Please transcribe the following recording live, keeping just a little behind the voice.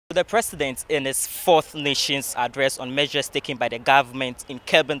The president, in his fourth nation's address on measures taken by the government in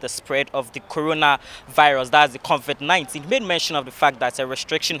curbing the spread of the coronavirus, that's the COVID-19, made mention of the fact that a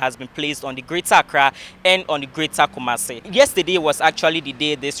restriction has been placed on the Greater Accra and on the Greater Kumasi. Yesterday was actually the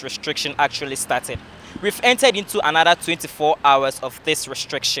day this restriction actually started. We've entered into another 24 hours of this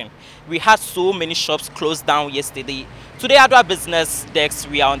restriction. We had so many shops closed down yesterday. Today at our business desk,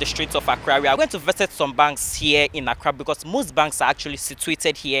 we are on the streets of Accra. We are going to visit some banks here in Accra because most banks are actually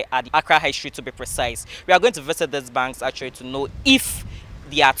situated here at the Accra High Street, to be precise. We are going to visit these banks actually to know if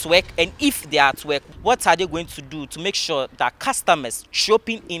they are at work, and if they are at work, what are they going to do to make sure that customers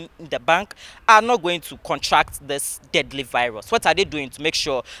shopping in the bank are not going to contract this deadly virus? What are they doing to make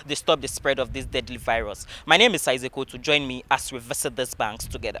sure they stop the spread of this deadly virus? My name is Isaac. To join me as we visit these banks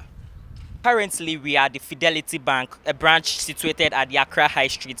together. Currently, we are the Fidelity Bank, a branch situated at the Accra High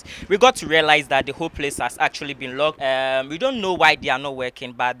Street. We got to realize that the whole place has actually been locked. We don't know why they are not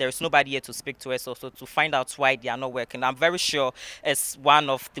working, but there is nobody here to speak to us also to find out why they are not working. I'm very sure it's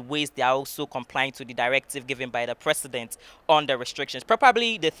one of the ways they are also complying to the directive given by the president on the restrictions.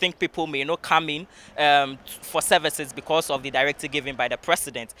 Probably they think people may not come in for services because of the directive given by the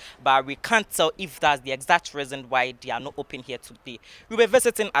president, but we can't tell if that's the exact reason why they are not open here today. We'll be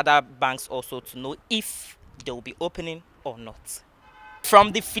visiting other banks also to know if they will be opening or not.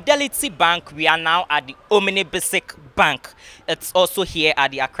 From the Fidelity Bank, we are now at the Omni Basic Bank. It's also here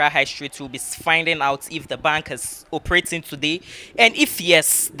at the Accra High Street. We'll be finding out if the bank is operating today, and if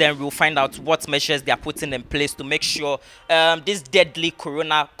yes, then we'll find out what measures they are putting in place to make sure this deadly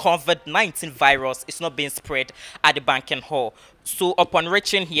COVID-19 virus is not being spread at the banking hall. So upon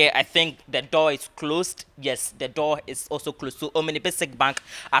reaching here, I think the door is closed. Yes, the door is also closed. So Omni Basic Bank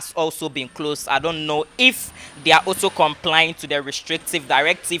has also been closed. I don't know if they are also complying to the restrictive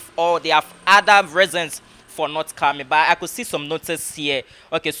directive or they have other reasons for not coming, but I could see some notice here.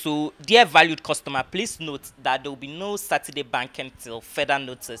 Okay, so dear valued customer, please note that there will be no Saturday banking till further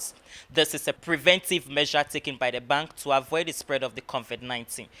notice. This is a preventive measure taken by the bank to avoid the spread of the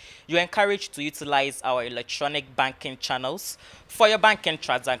COVID-19. You are encouraged to utilize our electronic banking channels for your banking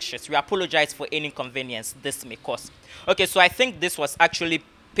transactions. We apologize for any inconvenience this may cause. Okay, so I think this was actually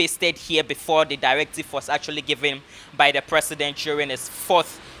pasted here before the directive was actually given by the president during his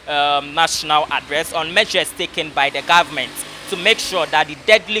fourth national address on measures taken by the government to make sure that the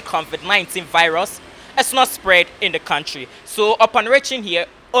deadly COVID-19 virus is not spread in the country. So upon reaching here,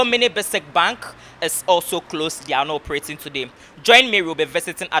 Omni Basic Bank is also closed. They are not operating today. Join me, we'll be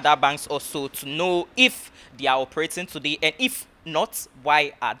visiting other banks also to know if they are operating today, and if not,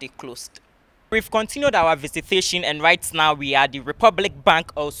 why are they closed? We've continued our visitation, and right now we are at the Republic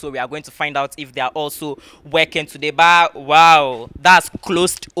Bank also. We are going to find out if they are also working today. But wow, that's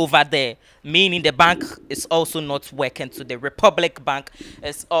closed over there, meaning the bank is also not working today. Republic Bank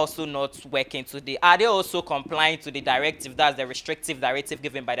is also not working today. Are they also complying to the directive? That's the restrictive directive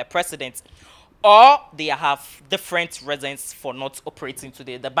given by the president, or they have different reasons for not operating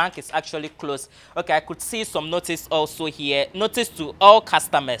today? The bank is actually closed. Okay, I could see some notice also here. Notice to all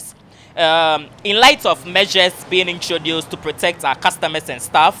customers. In light of measures being introduced to protect our customers and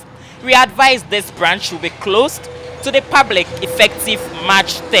staff, we advise this branch will be closed to the public effective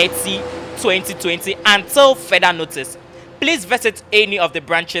March 30, 2020 until further notice. Please visit any of the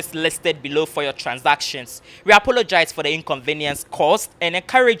branches listed below for your transactions. We apologize for the inconvenience caused and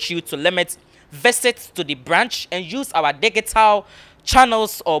encourage you to limit visits to the branch and use our digital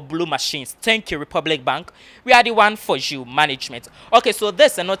channels or blue machines. Thank you, Republic Bank. We are the one for you management. Okay, so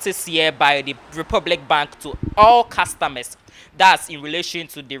there's a notice here by the Republic Bank to all customers. That's in relation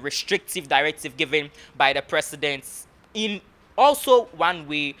to the restrictive directive given by the president, in also one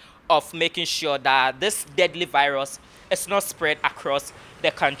way of making sure that this deadly virus is not spread across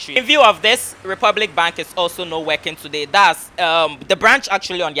the country. In view of this, Republic Bank is also not working today. That's the branch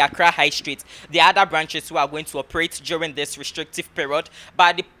actually on the Accra High Street. The other branches who are going to operate during this restrictive period,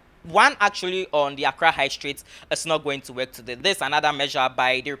 but the one actually on the Accra High Street is not going to work today. This is another measure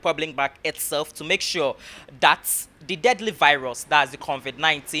by the Republic Bank itself to make sure that the deadly virus, that's the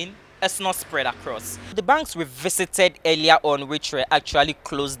COVID-19, is not spread across. The banks we visited earlier on, which were actually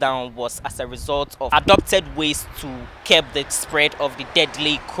closed down, was as a result of adopted ways to curb the spread of the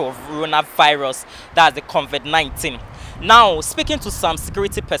deadly coronavirus, that's the COVID-19. Now, speaking to some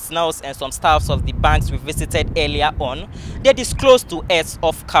security personnel and some staffs of the banks we visited earlier on, they disclosed to us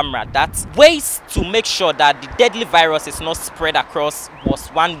off camera that ways to make sure that the deadly virus is not spread across was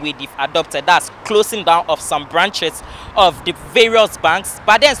one way they've adopted. That's closing down of some branches of the various banks,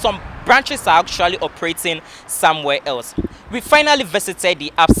 but then some branches are actually operating somewhere else. We finally visited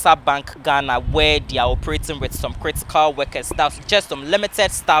the Absa Bank Ghana, where they are operating with some critical workers, that's just some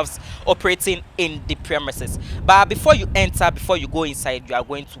limited staffs operating in the premises. But before you enter, before you go inside, you are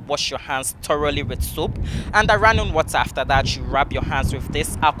going to wash your hands thoroughly with soap and running water. After that, you rub your hands with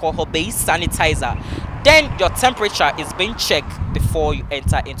this alcohol-based sanitizer. Then your temperature is being checked before you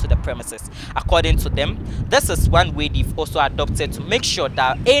enter into the premises. According to them, this is one way they've also adopted to make sure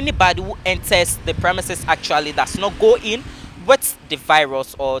that anybody who enters the premises actually does not go in with the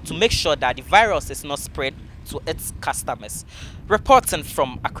virus, or to make sure that the virus is not spread to its customers. Reporting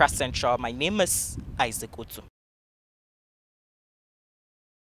from Accra Central, my name is Isaac Otu.